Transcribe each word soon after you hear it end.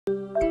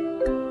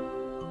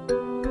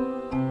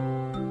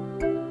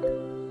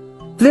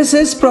This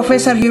is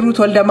Professor Hirut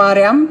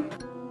Woldemariam.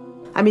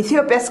 I'm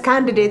Ethiopia's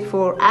candidate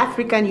for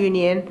African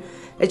Union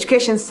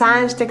Education,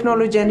 Science,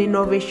 Technology and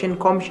Innovation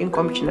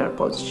Commissioner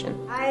position.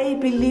 I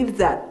believe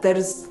that there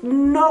is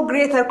no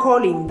greater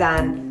calling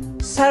than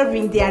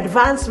serving the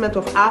advancement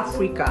of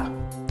Africa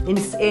in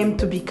its aim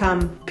to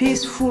become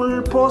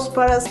peaceful,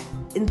 prosperous,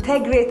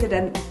 integrated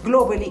and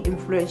globally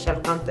influential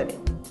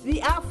continent. The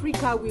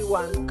Africa we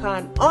want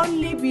can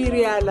only be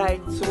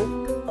realized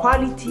through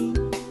quality,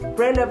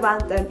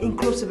 relevant and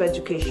inclusive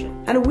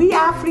education. And we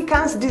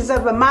Africans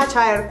deserve a much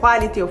higher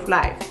quality of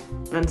life.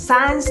 And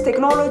science,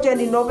 technology and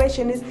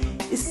innovation is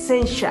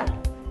essential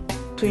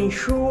to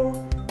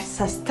ensure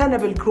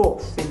sustainable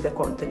growth in the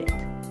continent.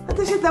 And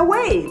this is the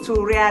way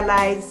to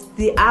realize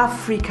the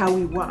Africa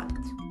we want.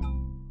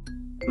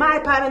 My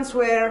parents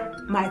were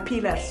my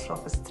pillars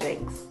of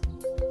strength.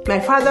 My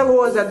father, who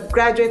was a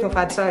graduate of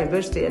Addis Ababa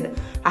University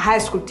and a high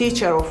school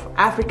teacher of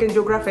African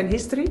geography and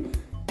history,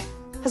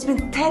 has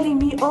been telling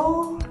me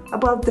all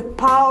about the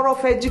power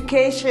of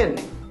education.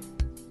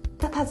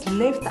 That has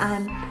left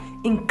an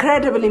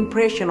incredible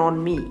impression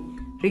on me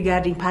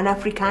regarding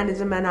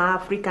Pan-Africanism and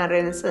African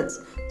Renaissance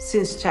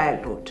since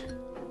childhood.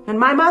 And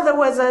my mother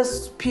was a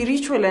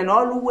spiritual and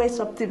always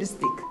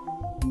optimistic.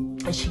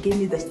 And she gave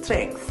me the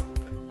strength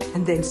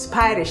and the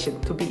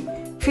inspiration to be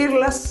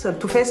fearless and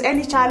to face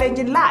any challenge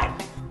in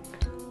life.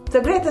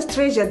 The greatest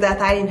treasure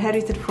that I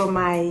inherited from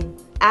my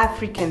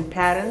African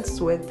parents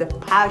was the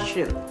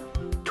passion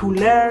to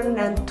learn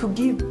and to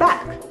give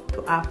back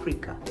to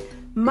Africa.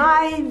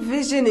 My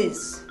vision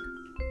is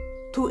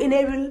to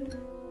enable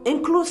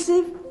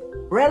inclusive,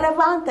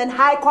 relevant and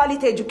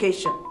high-quality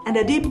education and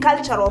a deep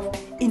culture of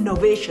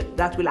innovation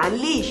that will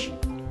unleash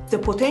the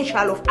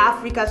potential of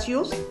Africa's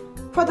youth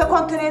for the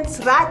continent's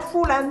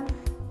rightful and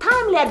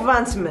timely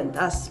advancement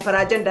as per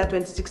Agenda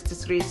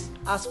 2063's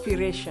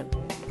aspiration.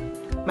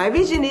 My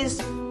vision is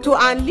to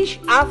unleash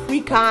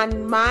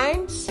African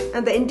minds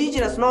and the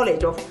indigenous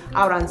knowledge of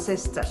our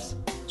ancestors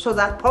so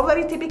that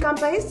poverty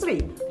becomes a history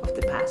of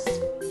the past,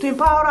 to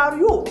empower our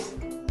youth,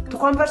 to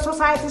convert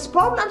society's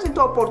problems into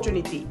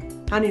opportunity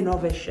and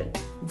innovation.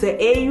 The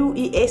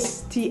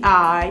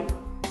ESTI,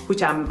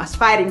 which I'm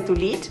aspiring to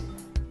lead,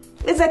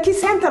 is a key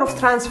center of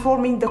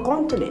transforming the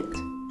continent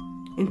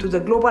into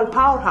the global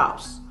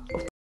powerhouse